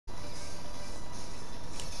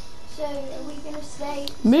So are we gonna stay?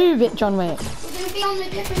 Move it, John Wick. We're gonna be on the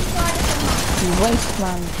different side of the map. You waste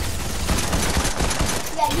man.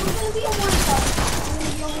 Yeah, you're gonna be on one side. I'm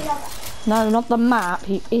gonna be on the other. No, not the map,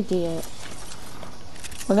 you idiot.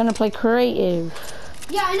 We're gonna play creative.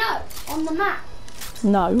 Yeah, I know. On the map.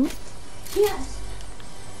 No. Yes.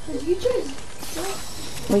 Cause you choose.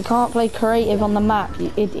 We can't play creative on the map,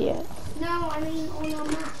 you idiot. No, I mean on a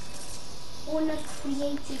map. On a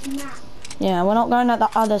creative map. Yeah, we're not going at the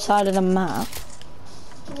other side of the map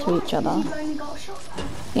to each other. You've only got a shotgun.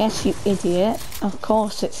 Yes, you idiot. Of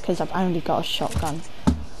course it's because I've only got a shotgun.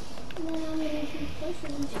 Hey,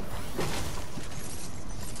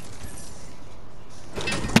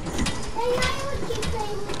 I would keep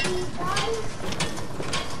playing with you guys.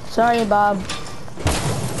 Sorry, Bob.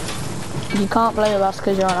 You can't play with us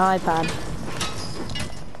because you're on iPad.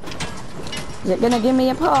 Is it gonna give me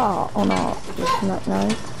a part or not? No.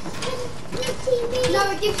 No,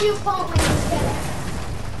 it gives you a part when you get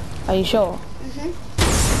it. Are you sure?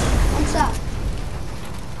 On sub.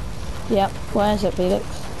 Yep. Where is it, Felix?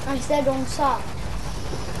 I said on sub.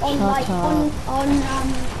 On Shut like up. on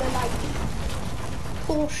the like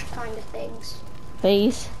Porsche kind of things.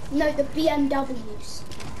 Please? No, the BMWs.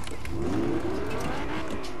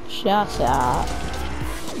 Shut up.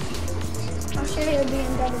 I'll show you a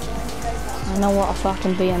BMW. I know what a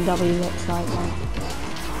fucking BMW looks like, man.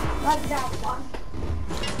 Like that one.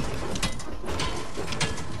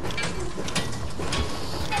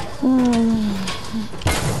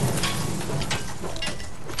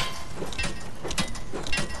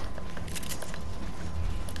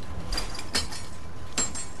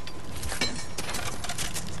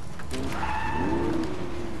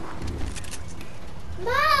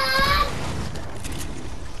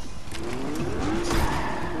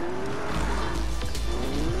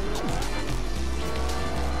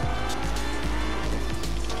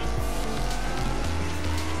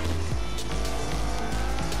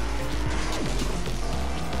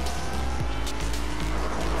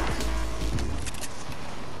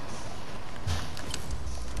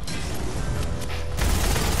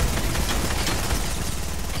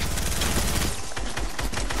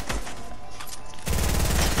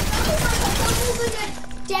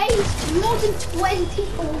 Days, more than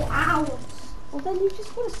 24 hours. Well, then you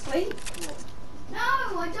just want to sleep. No,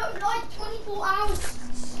 I don't like 24 hours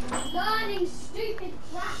learning stupid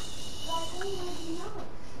crap like already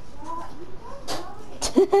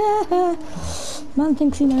know. Man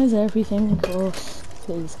thinks he knows everything, of course.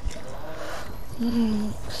 Please.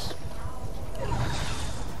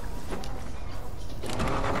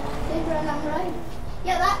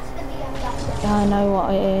 Yeah, that's the BMW. I know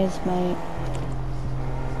what it is, mate.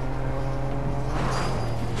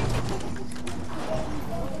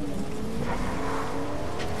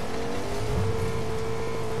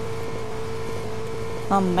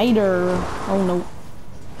 I'm Mater. Oh no.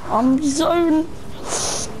 I'm zone.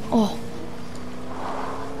 Oh.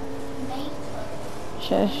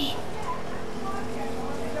 Shush.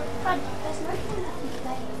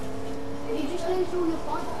 You just lose all your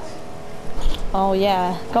points. Oh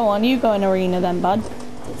yeah. Go on, you go in arena then, bud.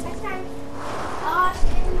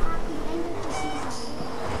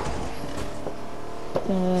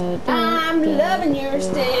 I'm loving your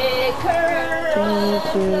sticker.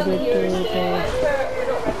 I'm loving your sticker.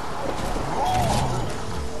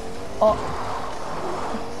 Oh.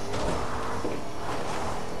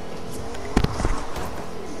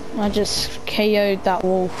 I just KO'd that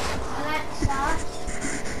wolf. Alexa,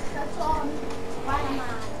 that's on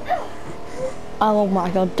Spider-Man. Oh my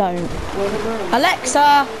god, don't.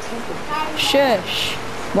 Alexa! Shush.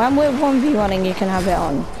 When we're 1v1ing, you can have it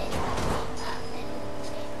on.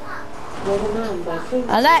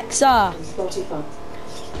 Alexa!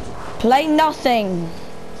 Play nothing.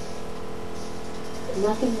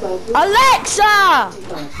 Alexa!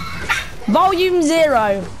 Volume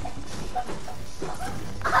 0.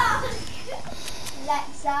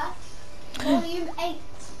 Alexa, volume 8.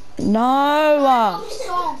 No.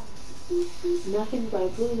 Song. Nothing by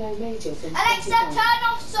Bruno Majors and Alexa, turn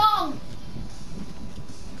off song.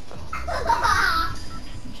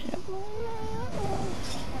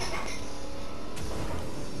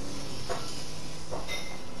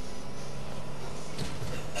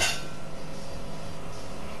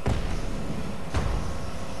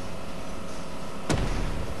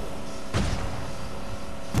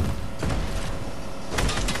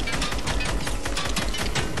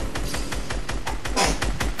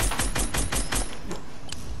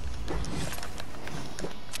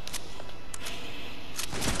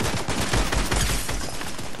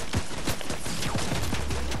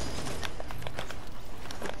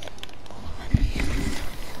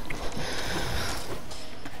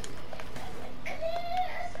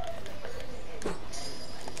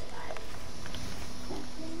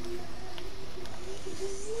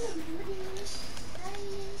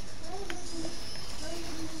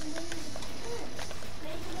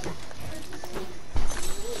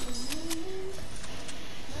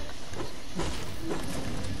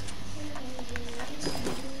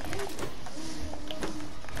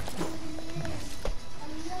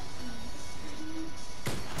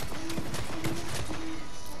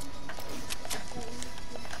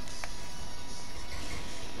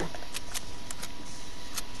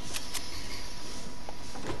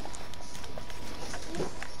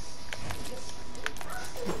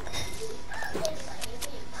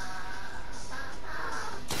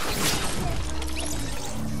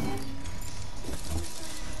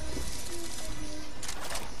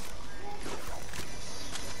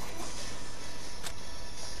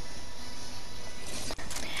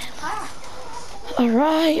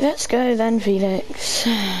 Alright, let's go then, Felix.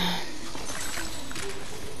 Yeah,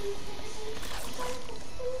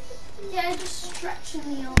 just stretching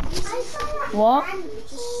the arms. What?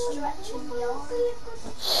 Just stretching the arms.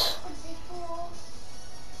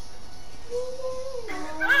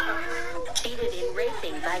 Cheated in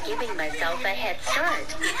racing by giving myself a head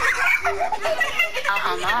start.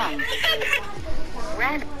 Mom.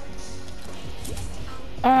 Red.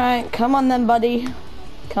 Alright, come on then, buddy.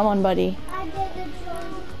 Come on, buddy.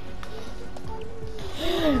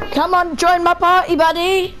 Come on, join my party,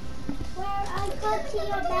 buddy.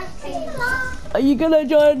 Are you gonna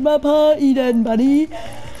join my party then, buddy?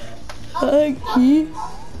 Thank you.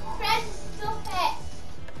 Fred, stop it.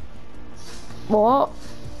 What?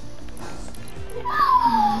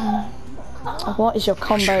 What is your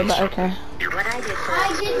combo, but okay. What I did for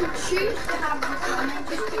I didn't choose to have this one. I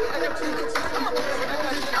just chose to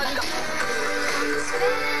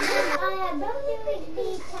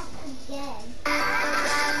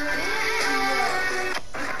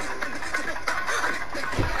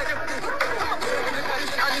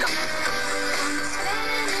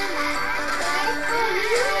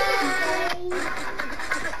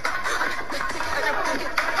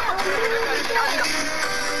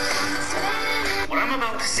What I'm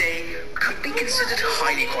about to say could be considered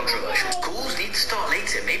highly controversial. Schools need to start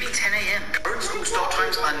later, maybe 10 a.m. Current school start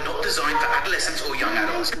times are not designed for adolescents or young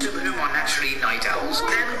adults, some of whom are naturally night owls.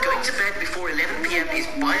 Then, going to bed before 11 p.m. is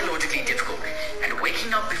biologically difficult, and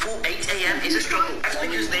waking up before 8 a.m. is a struggle. That's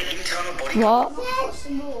because their internal body... What?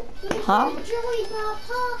 Huh?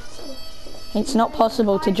 It's not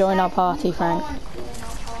possible to join our party, Frank.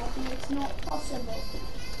 It's not possible.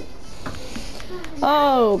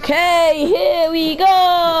 Okay, here we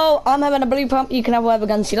go. I'm having a blue pump. You can have whatever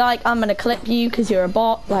guns you like. I'm gonna clip you because you're a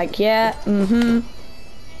bot. Like, yeah, For some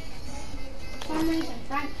reason,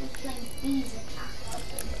 Frank was playing Bees Attack.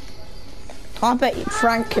 I bet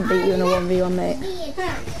Frank could beat you in a 1v1, mate.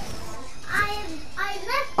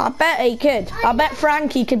 I bet he could. I bet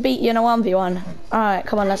Frankie could beat you in a 1v1. Alright,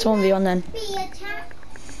 come on, let's 1v1 then.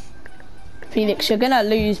 Felix, you're gonna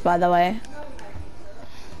lose, by the way.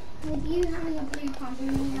 With you having a blue pump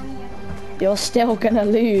and me having a... You're still gonna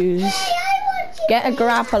lose. Get a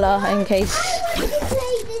grappler in case.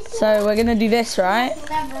 So we're gonna do this, right?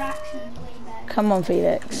 Clever action is way better. Come on,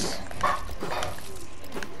 Felix.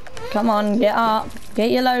 Come on, get up.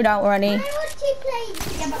 Get your loadout ready. Yeah,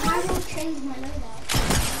 but I will change my loadout.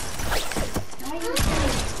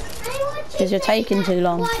 Because you're taking too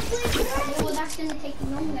long. Well, that's gonna take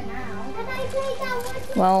longer now.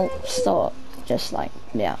 Well, stop. Just like,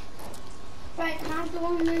 yeah. Right, how do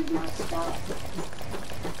I move my stuff?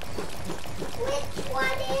 Which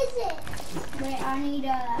one is it? Wait, I need a... I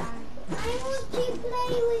want to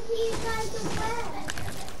play with you guys as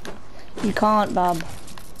well. You can't, bub. Yeah, you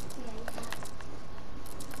can.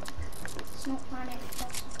 It's not planet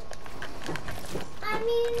possible. I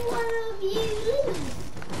mean, one of you leave.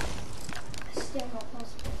 Still not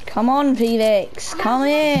possible. Come on, Felix. Come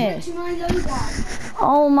here. To my loadout.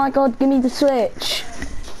 Oh my god, give me the switch.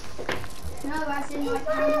 No, as in like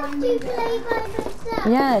how do I move it?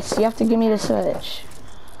 Yes, you have to give me the switch.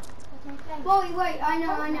 Wait, I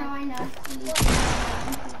know.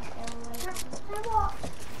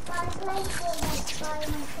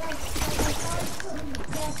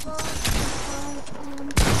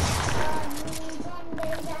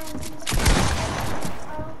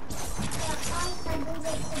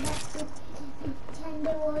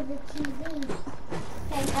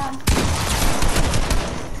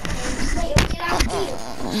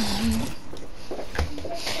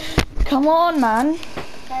 Come on, man.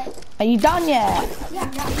 Okay. Are you done yet?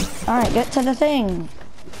 Yeah. Alright, get to the thing.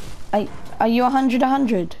 Are you 100? Yeah.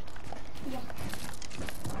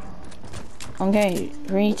 Okay,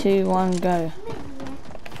 3, 2, 1, go.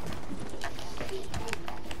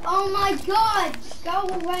 Oh my god! Go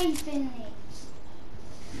away, Finley.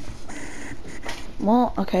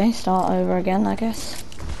 What? Okay, start over again, I guess.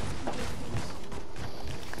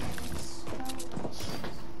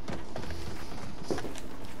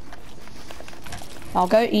 I'll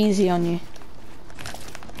go easy on you.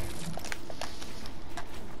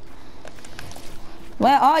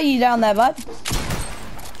 Where are you down there, bud?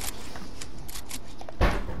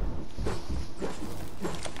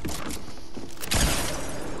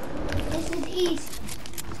 This is east.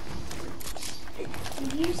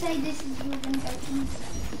 Did you say this is you're gonna go east?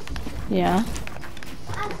 Yeah.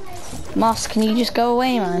 Mus, can you just go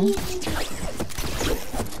away, man?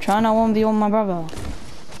 Trying to 1v1 my brother.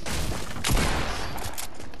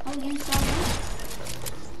 Oh, you sorry.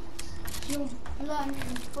 Your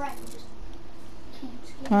learning friend just keeps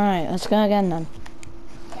getting... Alright, let's go again then.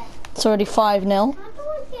 It's already 5-0.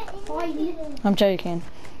 Fighting. I'm joking.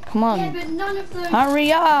 Come on. Yeah, but none of them.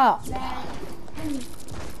 Hurry up.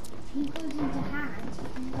 He goes into hand.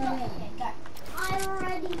 I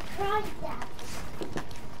already tried that.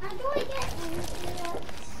 How do I get into it?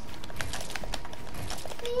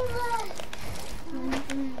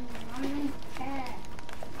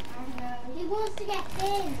 He wants to get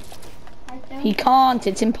in. He can't.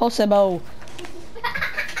 It's impossible.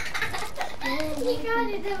 He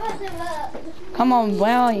can't. It's impossible. Come on,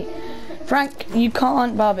 where are you? Frank, you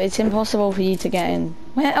can't, bub. It's impossible for you to get in.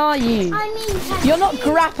 Where are you? I mean, can You're not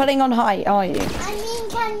grappling on height, are you? I mean,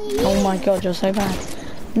 can you? Oh my god, you're so bad.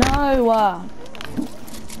 No.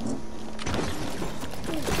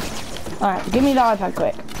 Alright, give me the iPad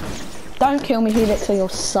quick. Don't kill me, Felix, or you're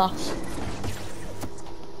sus.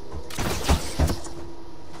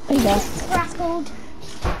 There you go. Grappled.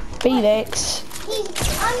 Felix. He's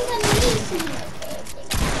underneath me.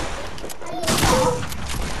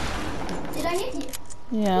 Did I hit you?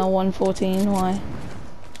 Yeah, 114, why? You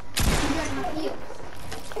don't have heals.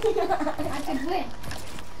 I could win.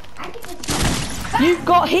 I could just... You've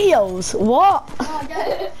got heals? What? Oh,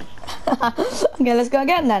 no. Okay, let's go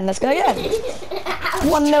again then. Let's go again.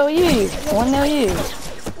 1-0 you. 1-0 you.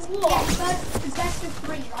 Yeah, first, best of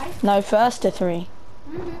 3, right? No, first to 3.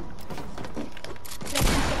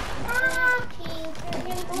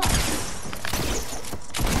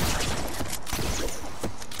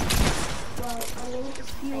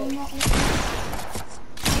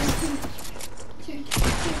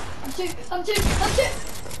 I'm two.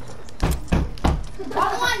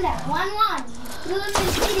 1-1 then, 1-1. You're an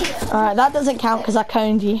idiot. Alright, that doesn't count because I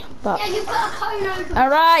coned you. But Yeah, you put a cone over.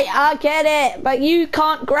 alright, I get it. But you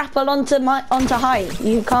can't grapple onto height.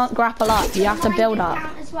 You can't grapple up. You have to build up.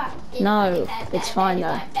 Count as well. No, it's fine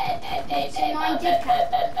though. So mine did count.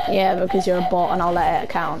 Yeah, because you're a bot and I'll let it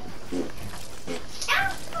count.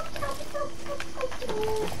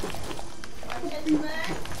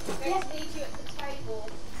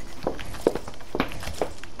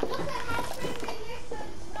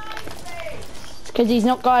 Because he's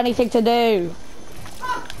not got anything to do.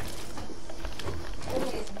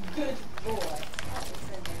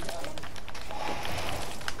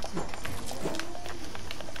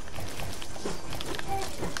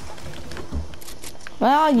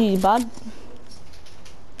 Where are you, bud?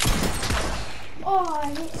 Oh, I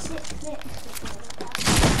hit 6 hits.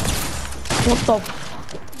 What the?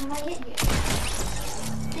 Did I hit you?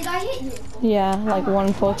 Did I hit you? Yeah, like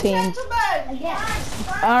 114. Yes.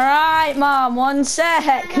 Alright, Mom, 1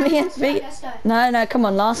 sec. Me and Pete. Let's go. No, come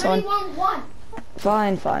on, last Only one.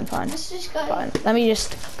 1-1. Fine. Let's just go. Fine. Let me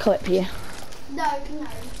just clip you. No.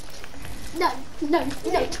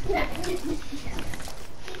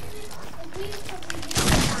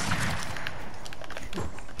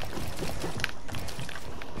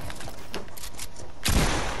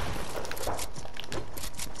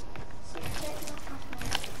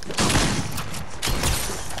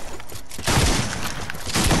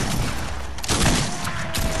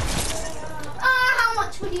 How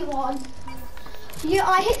much would you want?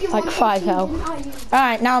 I hit you Like 5 health.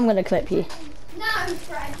 Alright, now I'm gonna clip you. No,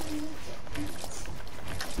 Fred.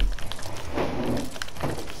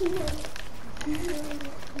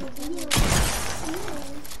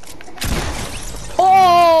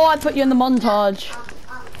 Oh, I put you in the montage.